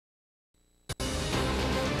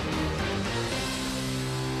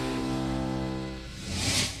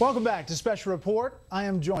Welcome back to Special Report. I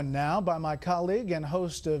am joined now by my colleague and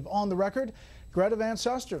host of On the Record, Greta Van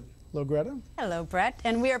Susteren. Hello, Greta. Hello, Bret.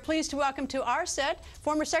 And we are pleased to welcome to our set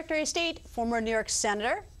former Secretary of State, former New York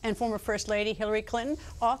Senator, and former First Lady Hilliary Clinton,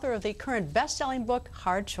 author of the current best-selling book,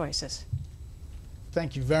 Hard Choices.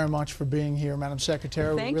 Thank you very much for being here, Madam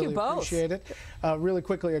Secretary. Thank we you really both. Appreciate it. Really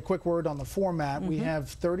quickly, a quick word on the format. We have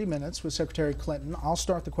 30 minutes with Secretary Clinton. I'll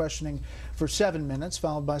start the questioning for 7 minutes,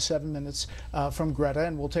 followed by 7 minutes from Greta,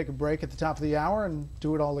 and we'll take a break at the top of the hour and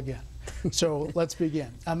do it all again. So let's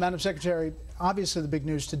begin. Madam Secretary, obviously the big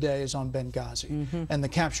news today is on Benghazi and the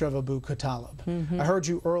capture of Abu Talib. I heard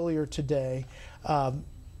you earlier today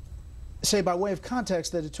say, by way of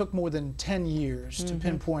context, that it took more than 10 years to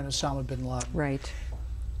pinpoint Osama bin Laden. Right.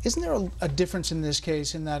 Isn't there a difference in this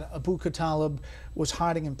case in that Abu Talib was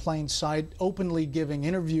hiding in plain sight, openly giving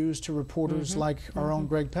interviews to reporters like our own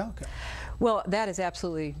Greg Palka? Well, that is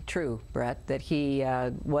absolutely true, Bret, that he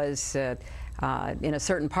was in a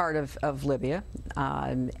certain part of Libya,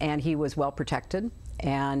 and he was well protected.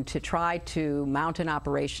 And to try to mount an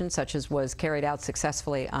operation such as was carried out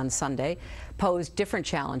successfully on Sunday posed different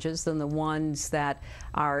challenges than the ones that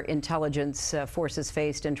our intelligence forces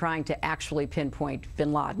faced in trying to actually pinpoint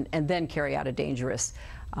bin Laden and then carry out a dangerous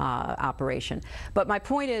operation. But my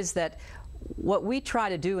point is that what we try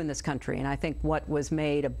to do in this country, and I think what was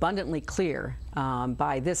made abundantly clear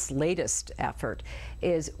by this latest effort,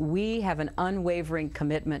 is we have an unwavering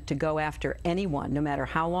commitment to go after anyone, no matter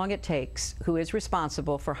how long it takes, who is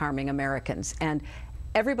responsible for harming Americans. And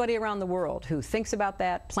everybody around the world who thinks about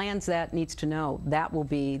that, plans that, needs to know that will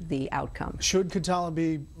be the outcome. Should Talib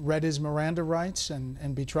be read his Miranda rights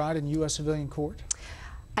and be tried in U.S. civilian court?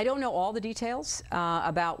 I don't know all the details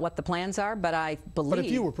about what the plans are, but I believe... But if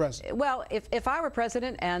you were president? Well, if I were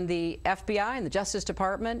president and the FBI and the Justice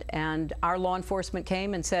Department and our law enforcement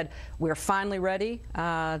came and said, we're finally ready,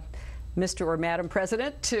 Mr. or Madam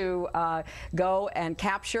President, to go and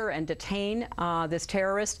capture and detain this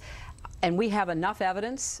terrorist, and we have enough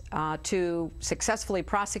evidence to successfully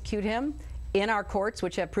prosecute him in our courts,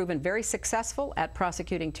 which have proven very successful at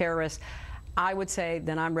prosecuting terrorists, I would say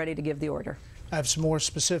then I'm ready to give the order. I have some more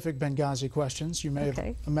specific Benghazi questions. You may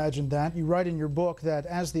have imagined that. You write in your book that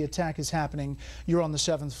as the attack is happening, you're on the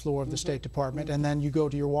 7th floor of the State Department, and then you go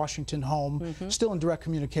to your Washington home, still in direct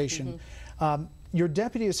communication. Your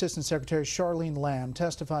Deputy Assistant Secretary, Charlene Lamb,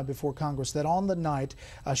 testified before Congress that on the night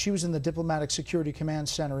she was in the Diplomatic Security Command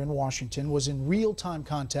Center in Washington, was in real-time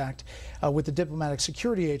contact with the Diplomatic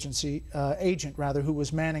Security Agency agent who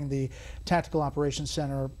was manning the Tactical Operations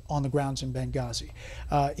Center on the grounds in Benghazi.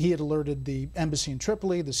 He had alerted the embassy in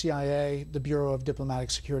Tripoli, the CIA, the Bureau of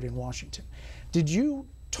Diplomatic Security in Washington. Did you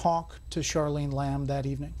talk to Charlene Lamb that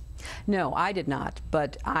evening? No, I did not,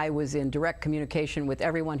 but I was in direct communication with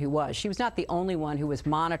everyone who was. She was not the only one who was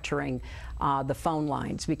monitoring the phone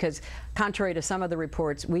lines, because contrary to some of the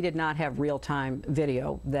reports, we did not have real-time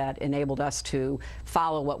video that enabled us to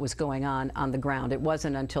follow what was going on the ground. It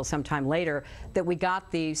wasn't until sometime later that we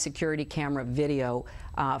got the security camera video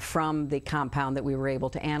from the compound that we were able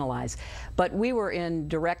to analyze. But we were in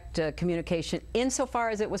direct communication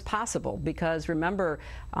insofar as it was possible, because remember,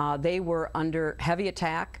 they were under heavy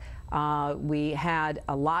attack. We had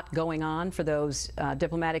a lot going on for those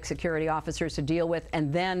diplomatic security officers to deal with,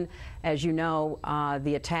 and then, as you know,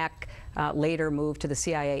 the attack later moved to the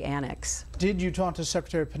CIA annex. Did you talk to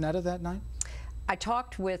Secretary Panetta that night? I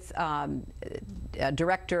talked with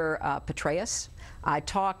Director Petraeus. I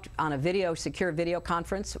talked on a secure video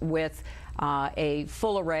conference with a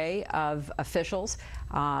full array of officials.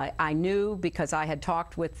 I knew, because I had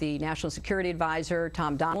talked with the National Security Advisor,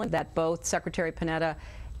 Tom Donilon, that both Secretary Panetta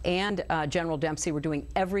and General Dempsey were doing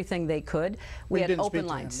everything they could. We had open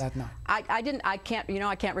lines. That night. I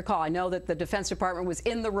can't recall. I know that the Defense Department was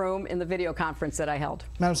in the room in the video conference that I held.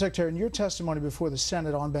 Madam Secretary, in your testimony before the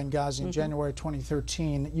Senate on Benghazi in January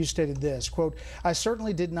 2013, you stated this, quote, "I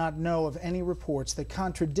certainly did not know of any reports that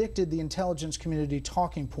contradicted the intelligence community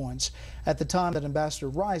talking points at the time that Ambassador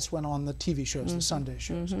Rice went on the TV shows, the Sunday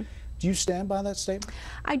shows." Do you stand by that statement?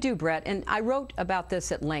 I do, Bret, and I wrote about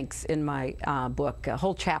this at length in my book, a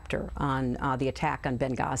whole chapter on the attack on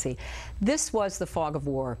Benghazi. This was the fog of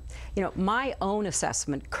war. You know, my own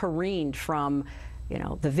assessment careened from, you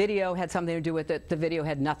know, the video had something to do with it, the video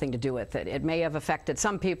had nothing to do with it. It may have affected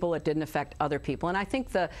some people, it didn't affect other people. And I think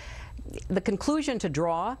the conclusion to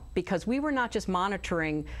draw, because we were not just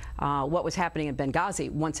monitoring what was happening in Benghazi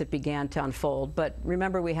once it began to unfold, but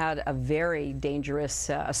remember we had a very dangerous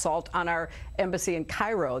assault on our embassy in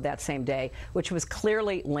Cairo that same day, which was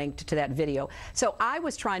clearly linked to that video. So I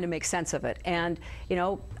was trying to make sense of it, and you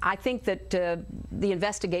know, I think that the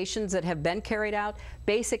investigations that have been carried out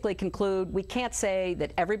basically conclude we can't say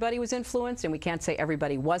that everybody was influenced and we can't say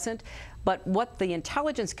everybody wasn't, but what the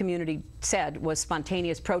intelligence community said was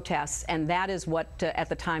spontaneous protests, and that is what at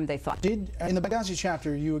the time they thought. In the Benghazi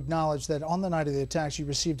chapter, you acknowledged that on the night of the attacks you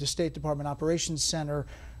received a State Department Operations Center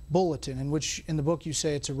bulletin in which in the book you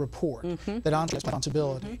say it's a report that on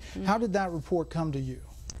responsibility. How did that report come to you?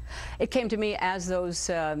 It came to me as those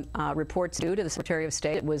reports do to the Secretary of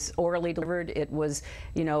State. It was orally delivered. It was,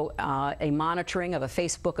 you know, a monitoring of a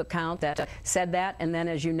Facebook account that said that. And then,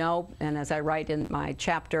 as you know, and as I write in my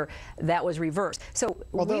chapter, that was reversed. So,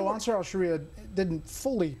 although Ansar al-Sharia didn't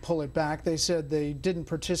fully pull it back, they said they didn't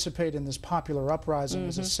participate in this popular uprising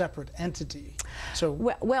as a separate entity. So,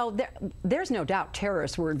 well, there's no doubt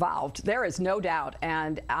terrorists were involved. There is no doubt.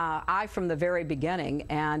 And I, from the very beginning,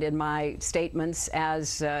 and in my statements,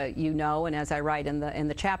 as you know, and as I write in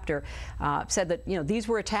the chapter, said that, you know, these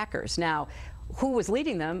were attackers. Now, who was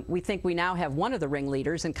leading them? We think we now have one of the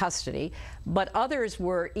ringleaders in custody, but others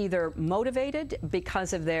were either motivated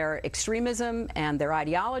because of their extremism and their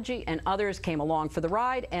ideology, and others came along for the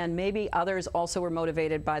ride, and maybe others also were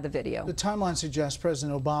motivated by the video. The timeline suggests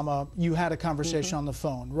President Obama, you had a conversation on the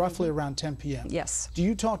phone, roughly around 10 p.m. Yes. Do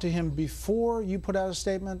you talk to him before you put out a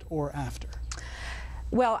statement or after?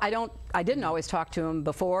 Well, I didn't always talk to him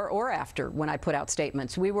before or after when I put out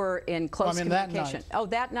statements. We were in close communication.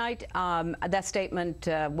 That night, that statement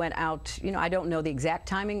went out, you know, I don't know the exact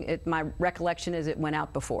timing. My recollection is it went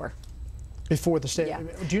out before. Before the statement?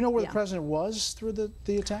 Yeah. Do you know where the president was through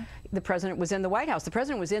the attack? The president was in the White House. The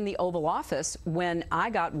president was in the Oval Office when I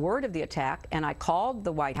got word of the attack, and I called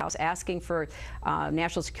the White House asking for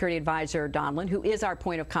National Security Advisor Donlin, who is our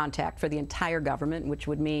point of contact for the entire government, which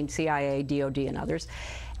would mean CIA, DOD, and others.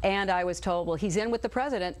 And I was told, well, he's in with the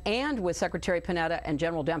president and with Secretary Panetta and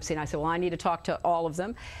General Dempsey. And I said, well, I need to talk to all of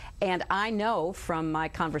them. And I know from my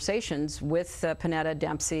conversations with Panetta,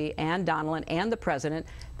 Dempsey, and Donlin, and the president,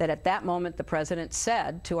 that at that moment the president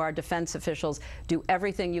said to our defense officials, do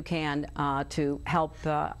everything you can to help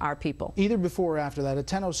our people. Either before or after that, at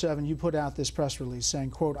 10:07, you put out this press release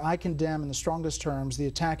saying, quote, I condemn in the strongest terms the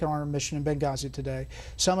attack on our mission in Benghazi today.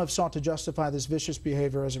 Some have sought to justify this vicious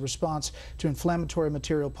behavior as a response to inflammatory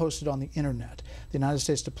material posted on the internet. The United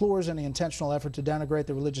States deplores any intentional effort to denigrate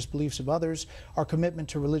the religious beliefs of others. Our commitment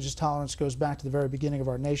to religious tolerance goes back to the very beginning of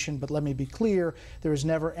our nation, but let me be clear, there is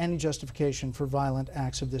never any justification for violent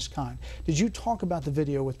acts of this kind. Did you talk about the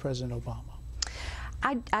video with President Obama?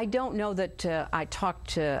 I don't know that I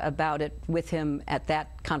talked about it with him at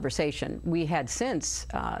that conversation. We had since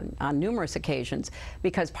on numerous occasions,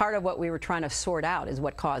 because part of what we were trying to sort out is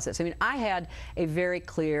what caused this. I mean, I had a very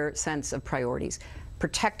clear sense of priorities.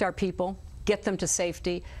 Protect our people, get them to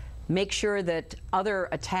safety, make sure that other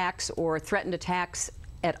attacks or threatened attacks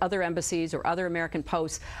at other embassies or other American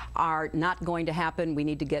posts are not going to happen. We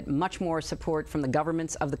need to get much more support from the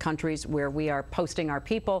governments of the countries where we are posting our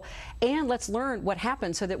people. And let's learn what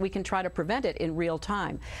happened so that we can try to prevent it in real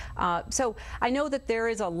time. So I know that there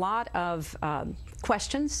is a lot of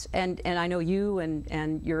questions, and I know you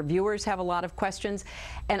and your viewers have a lot of questions.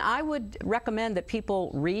 And I would recommend that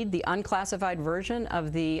people read the unclassified version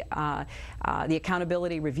of the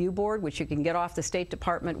Accountability Review Board, which you can get off the State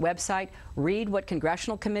Department website. Read what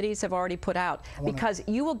congressional committees have already put out, because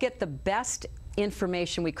you will get the best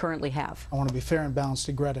information we currently have. I want to be fair and balanced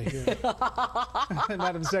to Greta here.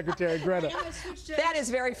 Madam Secretary Greta. That is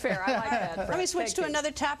very fair. I like that. Let me switch to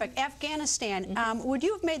another topic. Afghanistan. Would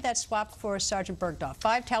you have made that swap for Sergeant Bergdorf?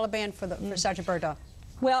 5 Taliban for Sergeant Bergdorf?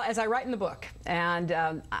 Well, as I write in the book, and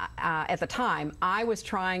at the time, I was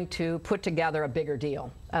trying to put together a bigger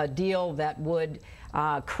deal, a deal that would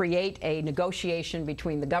create a negotiation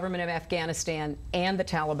between the government of Afghanistan and the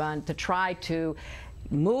Taliban to try to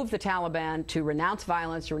move the Taliban to renounce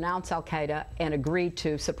violence, renounce al-Qaeda, and agree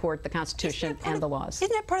to support the Constitution and the laws.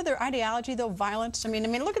 Isn't that part of their ideology, though, violence? I mean,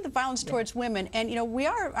 look at the violence towards women, and you know,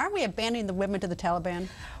 aren't we abandoning the women to the Taliban?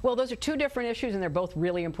 Well, those are two different issues, and they're both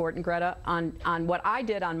really important, Greta. On what I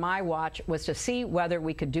did on my watch was to see whether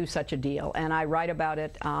we could do such a deal, and I write about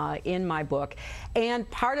it in my book. And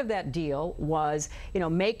part of that deal was, you know,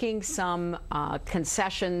 making some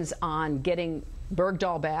concessions on getting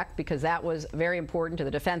Bergdahl back, because that was very important to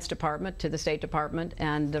the Defense Department, to the State Department,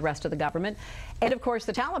 and the rest of the government. And of course,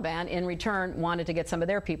 the Taliban, in return, wanted to get some of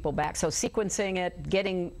their people back. So sequencing it,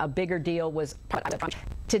 getting a bigger deal was part of it.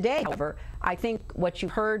 Today, however, I think what you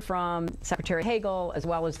heard from Secretary Hagel, as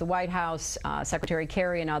well as the White House, Secretary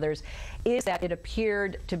Kerry and others, is that it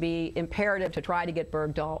appeared to be imperative to try to get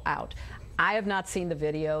Bergdahl out. I have not seen the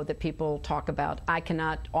video that people talk about. I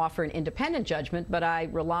cannot offer an independent judgment, but I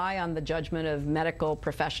rely on the judgment of medical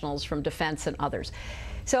professionals from defense and others.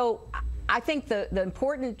 So I think the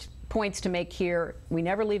important points to make here, we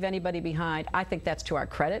never leave anybody behind. I think that's to our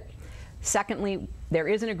credit. Secondly, there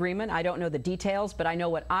is an agreement. I don't know the details, but I know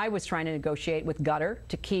what I was trying to negotiate with Qatar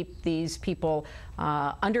to keep these people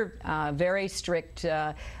under very strict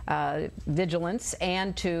vigilance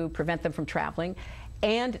and to prevent them from traveling.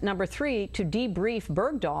 And number three, to debrief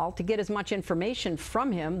Bergdahl to get as much information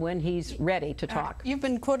from him when he's ready to talk. You've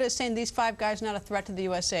been quoted as saying these 5 guys are not a threat to the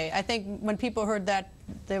USA. I think when people heard that,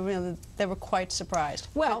 they were quite surprised.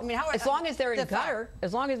 Well, I mean, as long as they're in Qatar,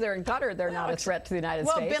 they're not a threat to the United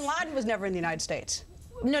States. Well, bin Laden was never in the United States.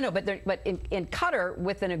 No, but in Qatar,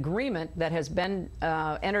 with an agreement that has been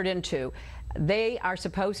entered into, they are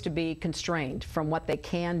supposed to be constrained from what they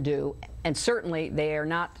can do, and certainly they are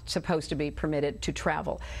not supposed to be permitted to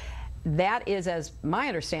travel. That is, as my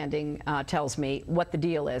understanding tells me, what the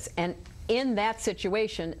deal is. And in that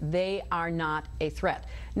situation, they are not a threat.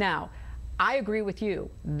 Now, I agree with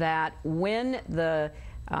you that when the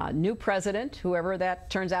new president, whoever that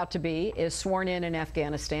turns out to be, is sworn in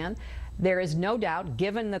Afghanistan, there is no doubt,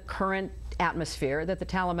 given the current atmosphere, that the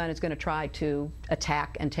Taliban is going to try to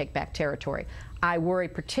attack and take back territory. I worry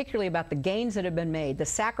particularly about the gains that have been made, the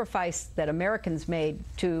sacrifice that Americans made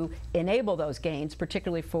to enable those gains,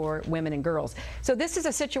 particularly for women and girls. So this is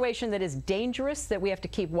a situation that is dangerous, that we have to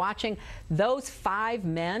keep watching. Those 5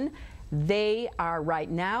 men, they are right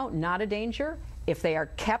now not a danger if they are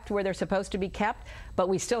kept where they're supposed to be kept, but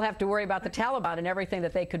we still have to worry about the Taliban and everything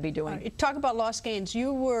that they could be doing. Talk about lost gains.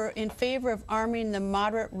 You were in favor of arming the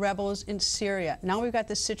moderate rebels in Syria. Now we've got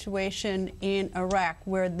this situation in Iraq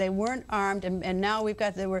where they weren't armed, and now we've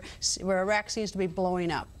got where Iraq seems to be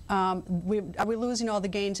blowing up. Are we losing all the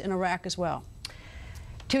gains in Iraq as well?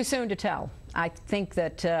 Too soon to tell. I think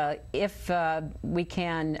that if we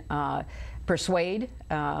can persuade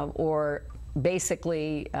or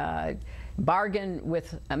basically bargain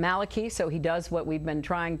with Maliki so he does what we've been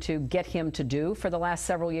trying to get him to do for the last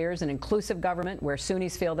several years, an inclusive government where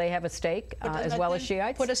Sunnis feel they have a stake, as well as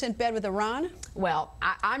Shiites. Put us in bed with Iran? Well,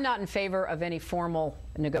 I'm not in favor of any formal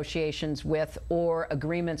negotiations with or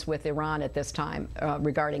agreements with Iran at this time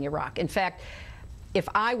regarding Iraq. In fact, if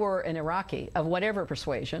I were an Iraqi of whatever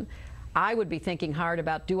persuasion, I would be thinking hard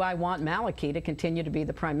about, do I want Maliki to continue to be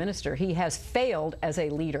the prime minister? He has failed as a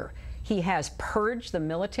leader. He has purged the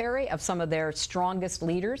military of some of their strongest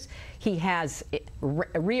leaders. He has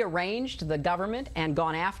rearranged the government and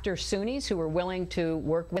gone after Sunnis who are willing to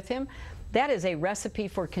work with him. That is a recipe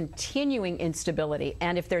for continuing instability.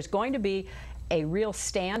 And if there's going to be a real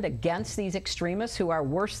stand against these extremists who are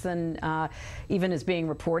worse than even is being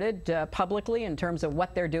reported publicly in terms of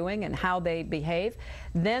what they're doing and how they behave,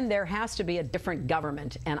 then there has to be a different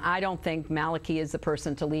government. And I don't think Maliki is the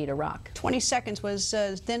person to lead Iraq. 20 seconds. Was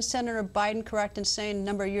then Senator Biden correct in saying a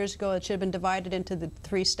number of years ago it should have been divided into the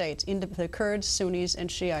 3 states, into the Kurds, Sunnis, and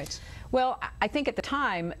Shiites? Well, I think at the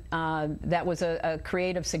time that was a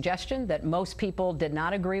creative suggestion that most people did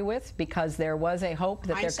not agree with, because there was a hope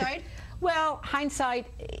that hindsight? Well, hindsight,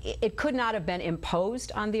 it could not have been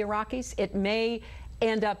imposed on the Iraqis. It may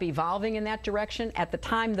end up evolving in that direction. At the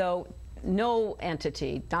time, though, no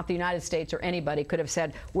entity, not the United States or anybody, could have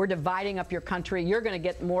said, we're dividing up your country. You're going to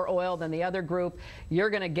get more oil than the other group.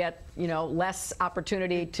 You're going to get, less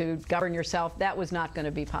opportunity to govern yourself. That was not going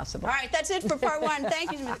to be possible. All right, that's it for part 1.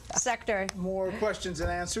 Thank you, Secretary. More questions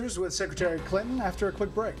and answers with Secretary Clinton after a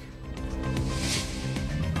quick break.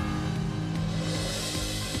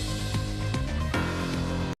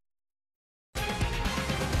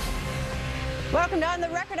 Welcome to On the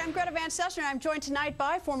Record. I'm Greta Van Susteren. I'm joined tonight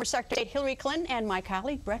by former Secretary of State Hilliary Clinton and my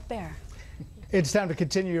colleague, Bret Baier. It's time to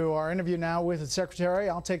continue our interview now with the Secretary.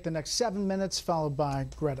 I'll take the next 7 minutes, followed by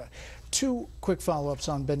Greta. 2 quick follow-ups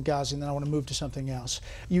on Benghazi, and then I want to move to something else.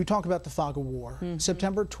 You talk about the fog of war.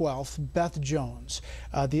 September 12th, Beth Jones,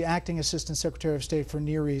 the acting Assistant Secretary of State for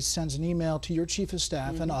Near East, sends an email to your Chief of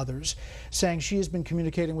Staff and others saying she has been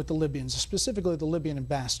communicating with the Libyans, specifically the Libyan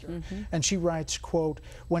ambassador. And she writes, quote,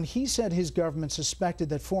 when he said his government suspected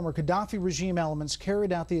that former Gaddafi regime elements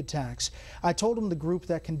carried out the attacks, I told him the group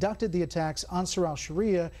that conducted the attacks, Ansar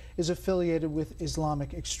al-Sharia, is affiliated with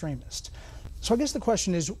Islamic extremists. So I guess the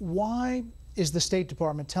question is, why is the State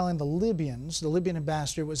Department telling the Libyans, the Libyan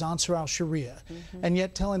ambassador was Ansar al-Sharia, and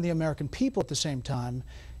yet telling the American people at the same time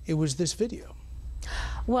it was this video?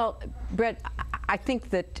 Well, Bret, I think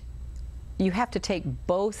that you have to take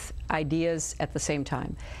both ideas at the same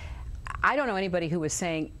time. I don't know anybody who was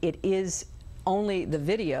saying it is only the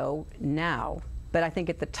video now, but I think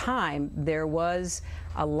at the time there was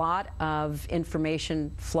a lot of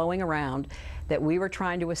information flowing around that we were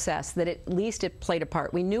trying to assess, that at least it played a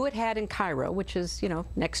part. We knew it had in Cairo, which is, you know,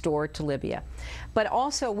 next door to Libya. But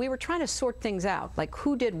also we were trying to sort things out, like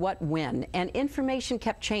who did what when, and information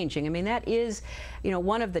kept changing. I mean, that is, you know,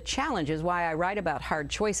 one of the challenges why I write about hard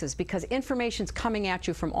choices, because information's coming at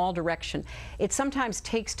you from all direction. It sometimes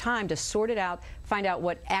takes time to sort it out, find out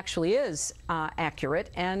what actually is accurate,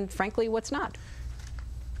 and frankly, what's not.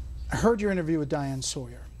 I heard your interview with Diane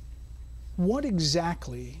Sawyer. What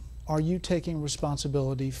exactly are you taking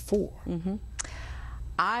responsibility for?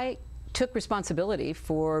 I took responsibility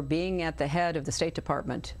for being at the head of the State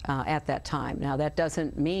Department at that time. Now, that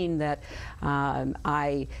doesn't mean that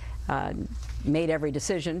I made every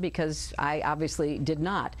decision, because I obviously did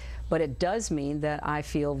not. But it does mean that I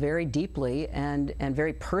feel very deeply and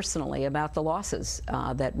very personally about the losses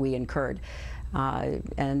that we incurred.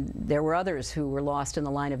 And there were others who were lost in the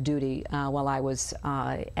line of duty while I was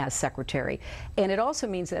as secretary. And it also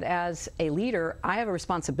means that as a leader, I have a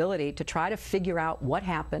responsibility to try to figure out what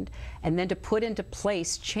happened and then to put into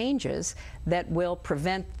place changes that will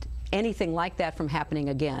prevent anything like that from happening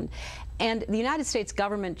again. And the United States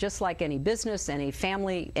government, just like any business, any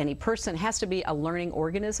family, any person, has to be a learning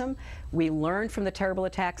organism. We learned from the terrible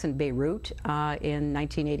attacks in Beirut in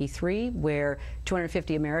 1983, where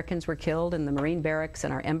 250 Americans were killed in the Marine barracks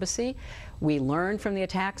and our embassy. We learned from the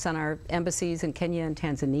attacks on our embassies in Kenya and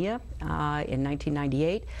Tanzania in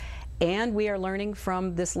 1998. And we are learning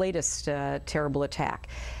from this latest terrible attack.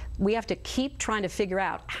 We have to keep trying to figure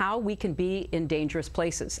out how we can be in dangerous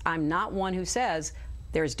places. I'm not one who says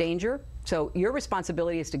there's danger, so your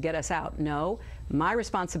responsibility is to get us out. No, my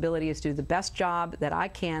responsibility is to do the best job that I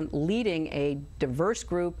can, leading a diverse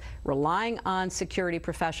group, relying on security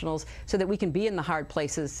professionals so that we can be in the hard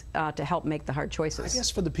places to help make the hard choices. I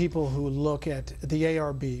guess for the people who look at the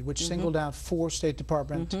ARB, which singled out 4 State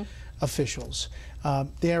Department officials, the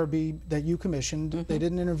ARB that you commissioned, they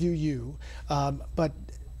didn't interview you, but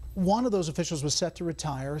one of those officials was set to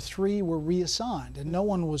retire, 3 were reassigned, and no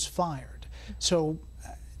one was fired. So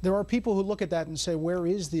there are people who look at that and say, where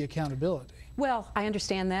is the accountability? Well, I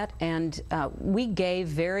understand that, and we gave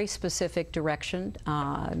very specific direction.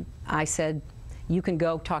 I said, you can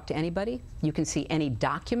go talk to anybody, you can see any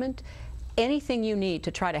document, anything you need to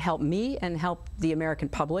try to help me and help the American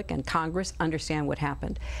public and Congress understand what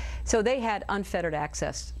happened. So they had unfettered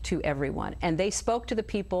access to everyone, and they spoke to the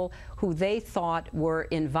people who they thought were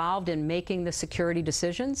involved in making the security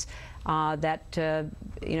decisions that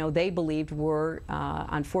you know, they believed were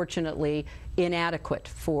unfortunately inadequate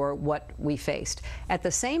for what we faced. At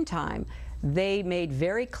the same time, they made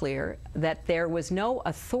very clear that there was no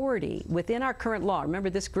authority within our current law. Remember,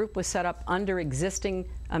 this group was set up under existing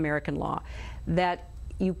American law, that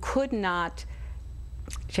you could not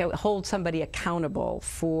hold somebody accountable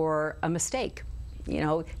for a mistake. You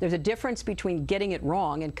know, there's a difference between getting it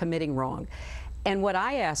wrong and committing wrong. And what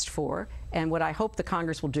I asked for, and what I hope the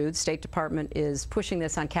Congress will do, the State Department is pushing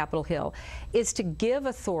this on Capitol Hill, is to give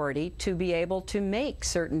authority to be able to make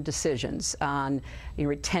certain decisions on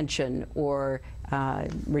retention or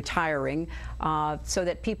retiring, so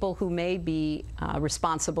that people who may be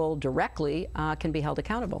responsible directly can be held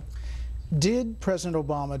accountable. Did President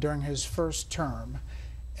Obama, during his first term,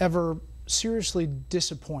 ever seriously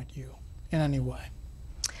disappoint you in any way?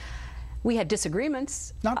 We had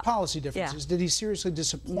disagreements. Not policy differences. Yeah. Did he seriously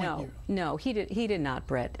disappoint you? No, he did not,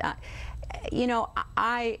 Bret. You know,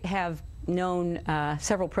 I have known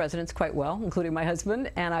several presidents quite well, including my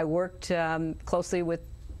husband, and I worked closely with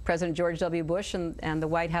President George W. Bush and the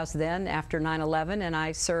White House then after 9/11, and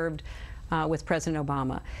I served with President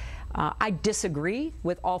Obama. I disagree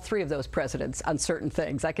with all 3 of those presidents on certain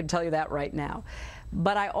things. I can tell you that right now.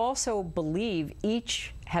 But I also believe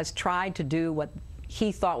each has tried to do what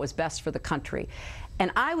he thought was best for the country.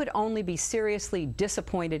 And I would only be seriously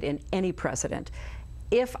disappointed in any president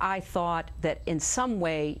if I thought that in some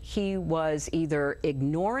way he was either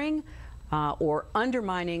ignoring or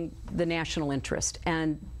undermining the national interest.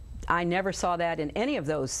 And I never saw that in any of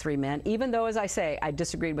those three men, even though, as I say, I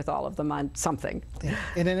disagreed with all of them on something.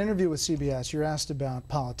 In an interview with CBS, you're asked about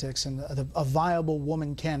politics and a viable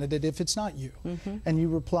woman candidate if it's not you. And you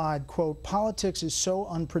replied, quote, "Politics is so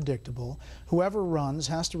unpredictable. Whoever runs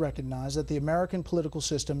has to recognize that the American political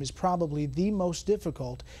system is probably the most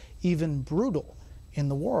difficult, even brutal, in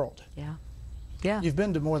the world." Yeah. Yeah. You've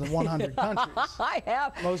been to more than 100 countries. I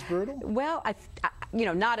have. Most brutal? Well, you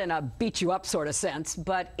know, not in a beat you up sort of sense,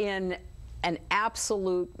 but in an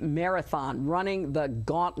absolute marathon, running the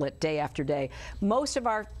gauntlet day after day. Most of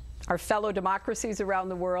our fellow democracies around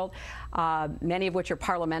the world, many of which are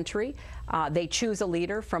parliamentary, they choose a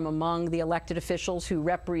leader from among the elected officials who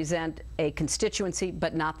represent a constituency,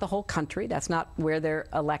 but not the whole country. That's not where they're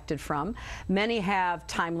elected from. Many have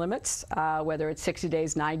time limits, whether it's 60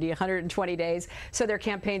 days, 90, 120 days, so their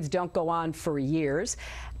campaigns don't go on for years.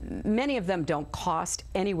 Many of them don't cost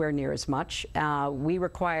anywhere near as much. We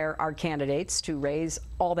require our candidates to raise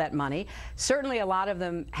all that money. Certainly a lot of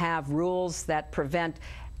them have rules that prevent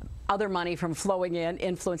other money from flowing in,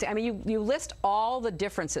 influencing. I mean, you list all the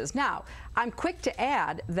differences. Now, I'm quick to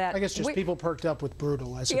add that I guess just people perked up with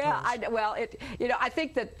brutal, I suppose. Yeah, well, you know, I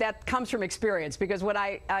think that comes from experience, because when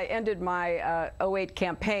I ended my 08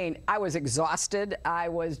 campaign, I was exhausted, I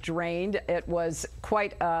was drained. It was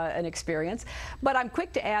quite an experience. But I'm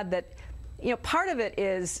quick to add that, you know, part of it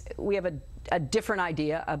is we have a different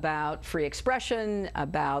idea about free expression,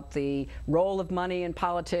 about the role of money in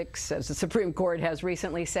politics, as the Supreme Court has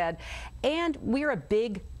recently said, and we're a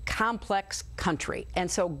big, complex country. And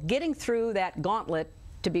so getting through that gauntlet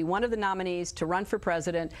to be one of the nominees to run for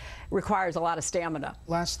president requires a lot of stamina.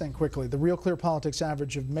 Last thing quickly, the Real Clear Politics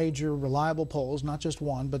average of major reliable polls, not just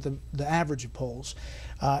one, but the average of polls,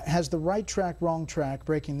 has the right track, wrong track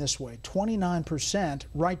breaking this way: 29%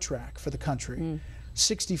 right track for the country.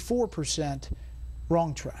 64%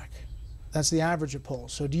 wrong track. That's the average of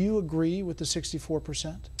polls. So do you agree with the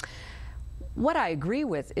 64%? What I agree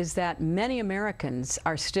with is that many Americans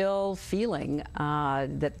are still feeling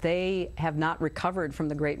that they have not recovered from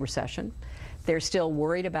the Great Recession. They're still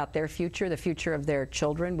worried about their future, the future of their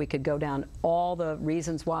children. We could go down all the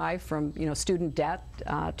reasons why, from student debt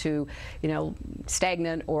to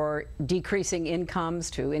stagnant or decreasing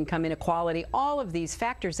incomes to income inequality. All of these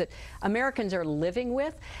factors that Americans are living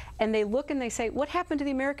with, and they look and they say, "What happened to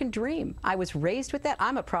the American dream? I was raised with that.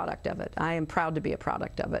 I'm a product of it. I am proud to be a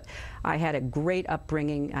product of it. I had a great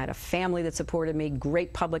upbringing. I had a family that supported me,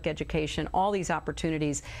 great public education, all these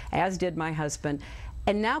opportunities, as did my husband."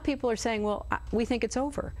 And now people are saying, well, we think it's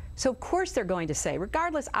over. So of course they're going to say,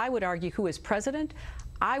 regardless, I would argue, who is president,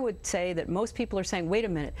 I would say that most people are saying, wait a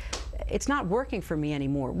minute, it's not working for me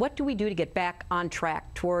anymore. What do we do to get back on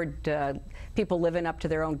track toward people living up to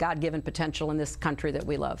their own God-given potential in this country that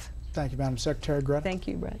we love? Thank you, Madam Secretary. Greta. Thank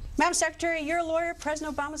you, Bret. Madam Secretary, you're a lawyer,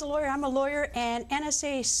 President Obama's a lawyer, I'm a lawyer, and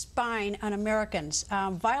NSA spying on Americans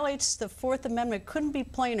violates the Fourth Amendment. Couldn't be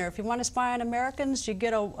plainer. If you want to spy on Americans, you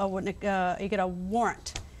get a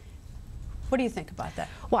warrant. What do you think about that?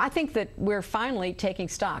 Well, I think that we're finally taking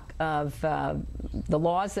stock of the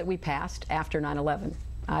laws that we passed after 9/11.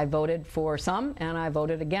 I voted for some and I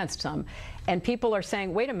voted against some. And people are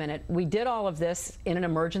saying, wait a minute, we did all of this in an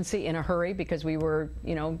emergency, in a hurry, because we were,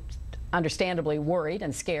 understandably worried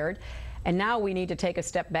and scared. And now we need to take a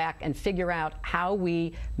step back and figure out how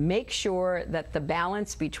we make sure that the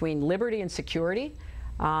balance between liberty and security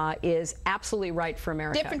is absolutely right for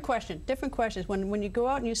America. Different questions. When you go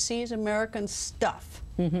out and you seize American stuff,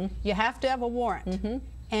 you have to have a warrant.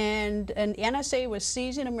 And NSA was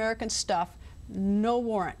seizing American stuff, no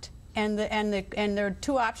warrant. And there are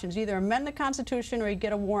two options: either amend the Constitution or you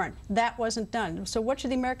get a warrant. That wasn't done. So what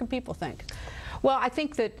should the American people think? Well, I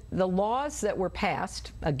think that the laws that were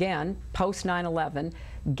passed, again, post 9/11,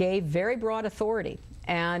 gave very broad authority.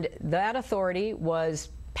 And that authority was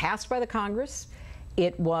passed by the Congress.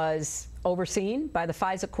 It was overseen by the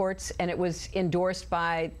FISA courts, and it was endorsed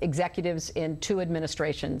by executives in two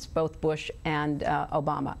administrations, both Bush and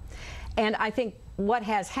Obama. And I think what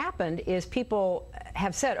has happened is people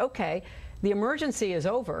have said, okay, the emergency is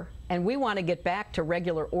over, and we want to get back to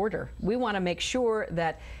regular order. We want to make sure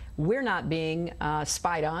that we're not being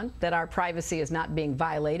spied on, that our privacy is not being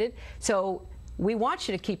violated. So we want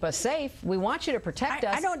you to keep us safe. We want you to protect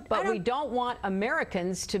us, but we don't want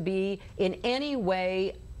Americans to be in any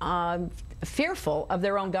way fearful of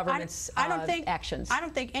their own government's actions. I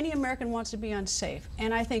don't think any American wants to be unsafe,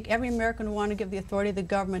 and I think every American would want to give the authority of the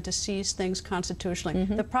government to seize things constitutionally.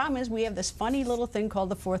 The problem is we have this funny little thing called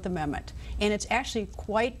the Fourth Amendment, and it's actually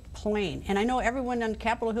quite plain. And I know everyone on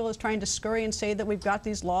Capitol Hill is trying to scurry and say that we've got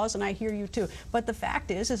these laws, and I hear you too. But the fact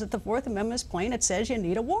is that the Fourth Amendment is plain. It says you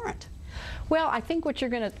need a warrant. Well, I think what you're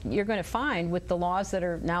going to find with the laws that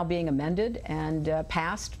are now being amended and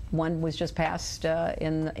passed, one was just passed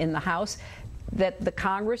in the House, that the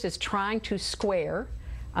Congress is trying to square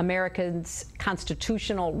Americans'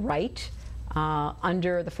 constitutional right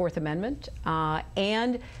under the Fourth Amendment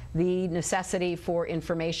and the necessity for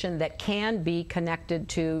information that can be connected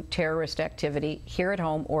to terrorist activity here at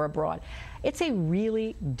home or abroad. It's a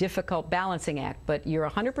really difficult balancing act, but you're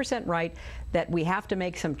 100% right that we have to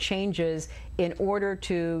make some changes in order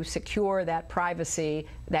to secure that privacy,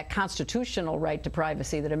 that constitutional right to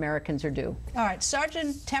privacy that Americans are due. All right,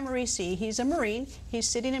 Sergeant Tamarisi, he's a Marine. He's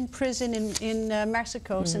sitting in prison in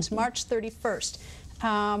Mexico since March 31st.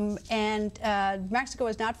 Mexico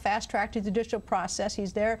has not fast-tracked the judicial process.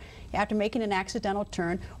 He's there after making an accidental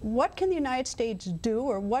turn. What can the United States do,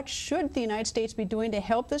 or what should the United States be doing to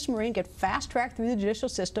help this Marine get fast-tracked through the judicial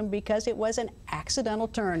system because it was an accidental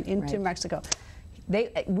turn into Mexico?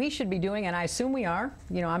 We should be doing, and I assume we are,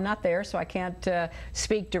 you know, I'm not there, so I can't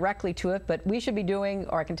speak directly to it, but we should be doing,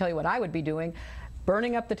 or I can tell you what I would be doing,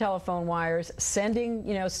 burning up the telephone wires, sending,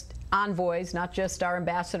 you know, envoys, not just our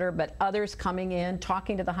ambassador, but others coming in,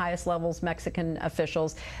 talking to the highest levels Mexican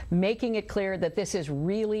officials, making it clear that this is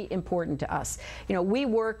really important to us. You know, we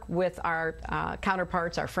work with our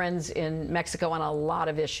counterparts, our friends in Mexico on a lot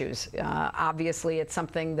of issues. Obviously, it's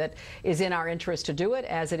something that is in our interest to do it,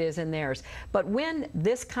 as it is in theirs. But when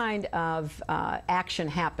this kind of action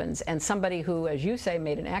happens, and somebody who, as you say,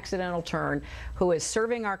 made an accidental turn, who is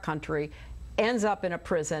serving our country, ends up in a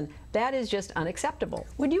prison, that is just unacceptable.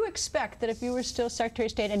 Would you expect that if you were still Secretary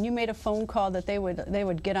of State and you made a phone call that they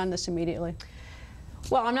would get on this immediately?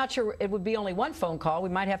 Well, I'm not sure it would be only one phone call. We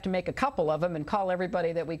might have to make a couple of them and call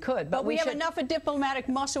everybody that we could. But we have enough of diplomatic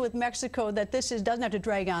muscle with Mexico that this doesn't have to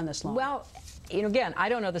drag on this long. Well, you know, again, I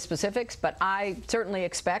don't know the specifics, but I certainly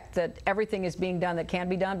expect that everything is being done that can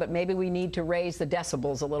be done, but maybe we need to raise the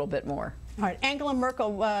decibels a little bit more. All right, Angela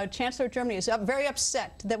Merkel, Chancellor of Germany, is very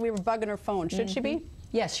upset that we were bugging her phone. Should she be?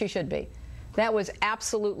 Yes, she should be. That was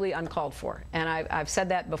absolutely uncalled for, and I've said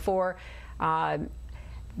that before.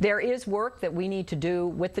 There is work that we need to do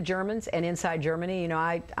with the Germans and inside Germany. You know,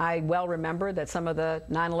 I well remember that some of the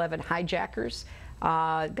 9/11 hijackers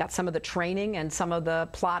got some of the training and some of the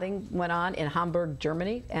plotting went on in Hamburg,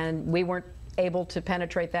 Germany, and we weren't able to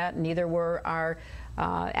penetrate that, neither were our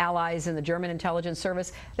allies in the German intelligence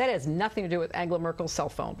service. That has nothing to do with Angela Merkel's cell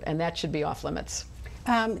phone, and that should be off limits.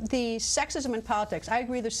 The sexism in politics. I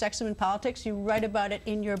agree there's sexism in politics. You write about it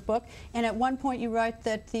in your book. And at one point you write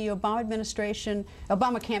that the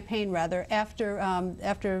Obama campaign rather,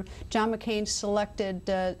 after John McCain selected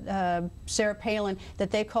Sarah Palin, that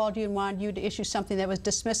they called you and wanted you to issue something that was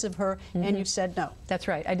dismissive of her, and you said no. That's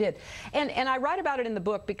right, I did. And I write about it in the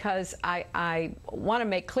book because I want to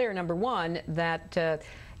make clear, number one, that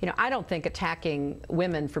you know, I don't think attacking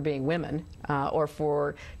women for being women or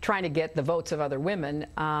for trying to get the votes of other women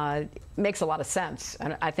makes a lot of sense.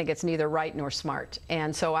 And I think it's neither right nor smart.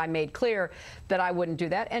 And so I made clear that I wouldn't do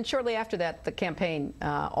that. And shortly after that, the campaign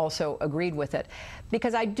also agreed with it.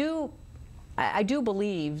 Because I do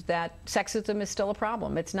believe that sexism is still a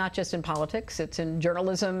problem. It's not just in politics, it's in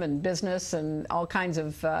journalism and business and all kinds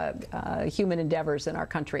of human endeavors in our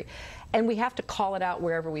country. And we have to call it out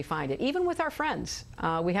wherever we find it. Even with our friends,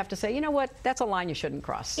 we have to say, you know what, that's a line you shouldn't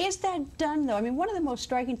cross. Is that done, though? I mean, one of the most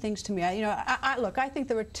striking things to me, look, I think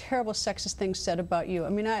there were terrible sexist things said about you. I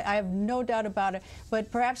mean, I have no doubt about it.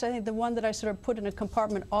 But perhaps I think the one that I sort of put in a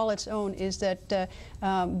compartment all its own is that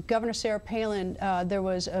Governor Sarah Palin, there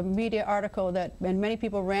was a media article that, and many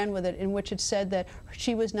people ran with it, in which it said that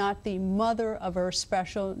she was not the mother of her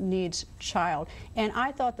special needs child. And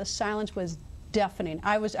I thought the silence was deafening.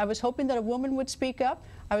 I was hoping that a woman would speak up.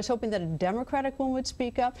 I was hoping that a Democratic woman would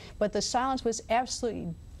speak up, but the silence was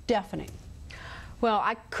absolutely deafening. Well,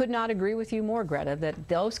 I could not agree with you more, Greta, that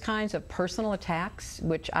those kinds of personal attacks,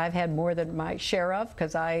 which I've had more than my share of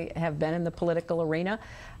because I have been in the political arena,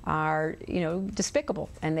 are, you know, despicable,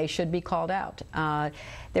 and they should be called out.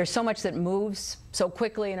 There's so much that moves so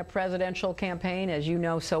quickly in a presidential campaign, as you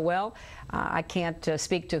know so well. I can't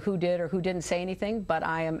speak to who did or who didn't say anything, but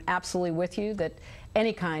I am absolutely with you that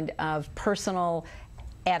any kind of personal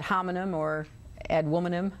ad hominem or ad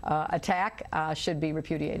hominem attack should be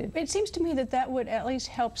repudiated. It seems to me that that would at least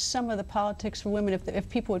help some of the politics for women if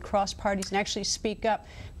people would cross parties and actually speak up,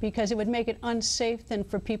 because it would make it unsafe then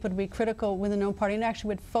for people to be critical within their own party and actually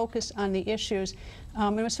would focus on the issues.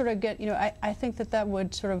 And it would sort of get, I think that that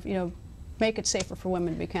would sort of, make it safer for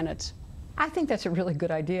women to be candidates. I think that's a really good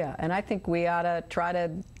idea, and I think we ought to try to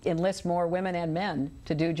enlist more women and men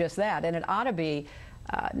to do just that, and it ought to be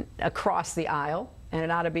across the aisle, and it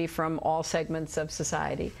ought to be from all segments of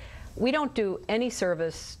society. We don't do any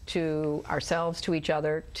service to ourselves, to each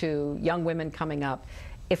other, to young women coming up,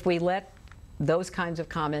 if we let those kinds of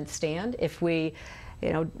comments stand, if we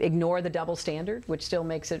ignore the double standard, which still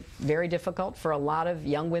makes it very difficult for a lot of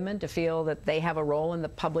young women to feel that they have a role in the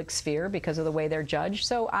public sphere because of the way they're judged.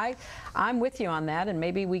 So I'm with you on that, and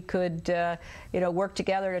maybe we could work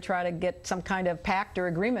together to try to get some kind of pact or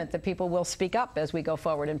agreement that people will speak up as we go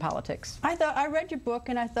forward in politics. I read your book,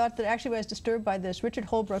 and I thought that actually I was disturbed by this. Richard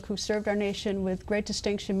Holbrooke, who served our nation with great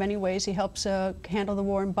distinction in many ways, he helps handle the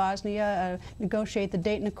war in Bosnia, negotiate the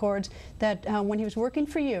Dayton Accords, that when he was working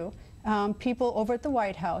for you, people over at the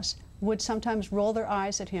White House would sometimes roll their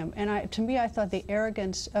eyes at him. And to me, I thought the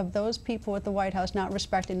arrogance of those people at the White House not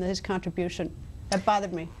respecting his contribution, that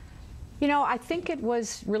bothered me. I think it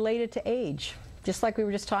was related to age. Just like we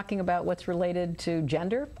were just talking about what's related to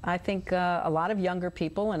gender, I think a lot of younger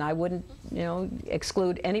people, and I wouldn't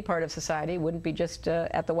exclude any part of society, wouldn't be just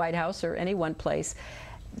at the White House or any one place,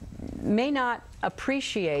 may not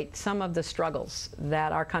appreciate some of the struggles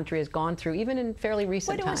that our country has gone through, even in fairly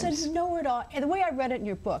recent times. But it was a know-it-all. And the way I read it in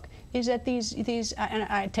your book is that these and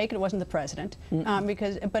I take it wasn't the president, but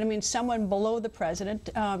I mean someone below the president,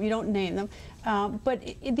 you don't name them, but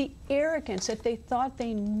the arrogance that they thought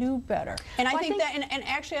they knew better. And I think that, and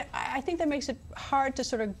actually, I think that makes it hard to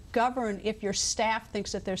sort of govern if your staff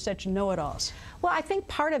thinks that they're such know-it-alls. Well, I think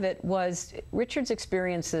part of it was Richard's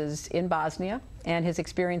experiences in Bosnia and his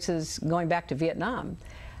experiences going back to Vietnam,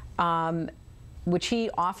 which he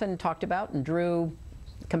often talked about and drew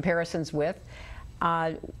comparisons with,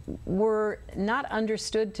 were not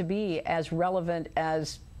understood to be as relevant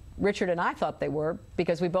as Richard and I thought they were,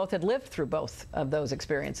 because we both had lived through both of those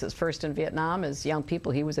experiences. First in Vietnam as young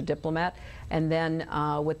people, he was a diplomat, and then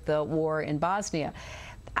with the war in Bosnia.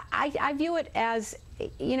 I view it as,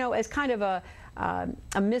 as kind of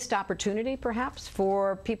a missed opportunity, perhaps,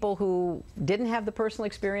 for people who didn't have the personal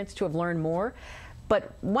experience to have learned more.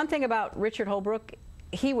 But one thing about Richard Holbrooke,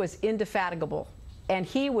 he was indefatigable. And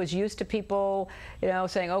he was used to people,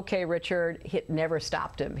 saying, okay, Richard, it never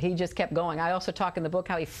stopped him. He just kept going. I also talk in the book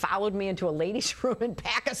how he followed me into a ladies' room in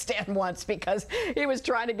Pakistan once because he was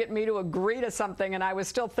trying to get me to agree to something, and I was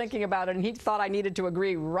still thinking about it, and he thought I needed to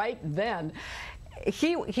agree right then.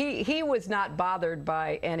 He was not bothered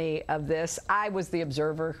by any of this. I was the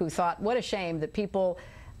observer who thought, what a shame that people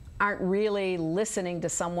aren't really listening to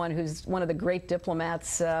someone who's one of the great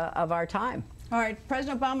diplomats of our time. All right,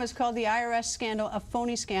 President Obama has called the IRS scandal a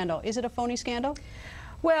phony scandal. Is it a phony scandal?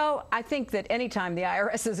 Well, I think that anytime the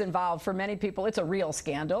IRS is involved, for many people, it's a real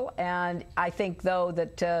scandal. And I think, though,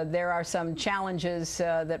 that there are some challenges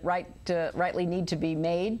that rightly need to be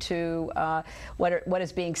made to what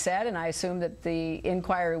is being said, and I assume that the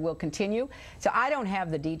inquiry will continue. So I don't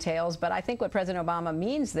have the details, but I think what President Obama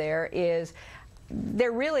means there is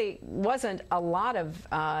there really wasn't a lot of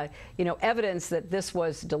evidence that this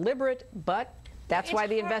was deliberate, but that's why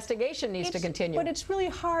the investigation needs to continue. But it's really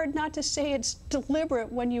hard not to say it's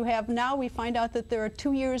deliberate when you have, now we find out that there are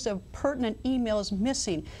 2 years of pertinent emails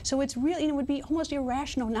missing. So it's really, it would be almost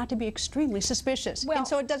irrational not to be extremely suspicious. Well, and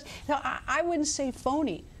so it does, I wouldn't say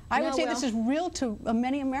phony. I would say this is real to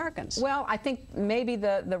many Americans. Well, I think maybe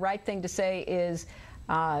the right thing to say is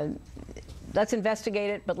let's investigate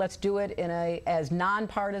it, but let's do it in as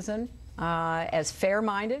nonpartisan, as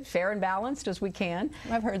fair-minded, fair and balanced as we can.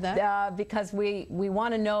 I've heard that. Because we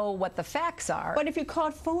want to know what the facts are. But if you call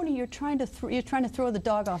it phony, you're trying to throw the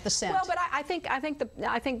dog off the scent. Well, but I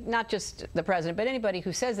think not just the president, but anybody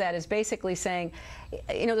who says that is basically saying,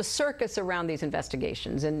 the circus around these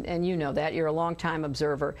investigations, and you know that, you're a long-time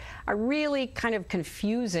observer, are really kind of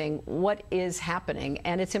confusing what is happening.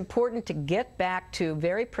 And it's important to get back to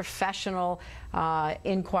very professional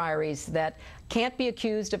inquiries that can't be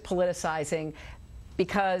accused of politicizing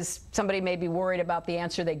because somebody may be worried about the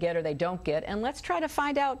answer they get or they don't get. And let's try to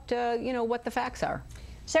find out, what the facts are.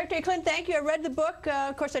 Secretary Clinton, thank you. I read the book.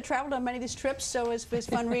 Of course, I traveled on many of these trips, so it was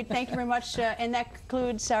fun read. Thank you very much. And that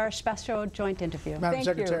concludes our special joint interview. Madam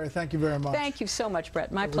Secretary, thank you very much. Thank you so much,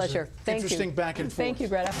 Bret. My pleasure. Thank you. Interesting back and forth. Thank you,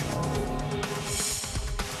 Greta.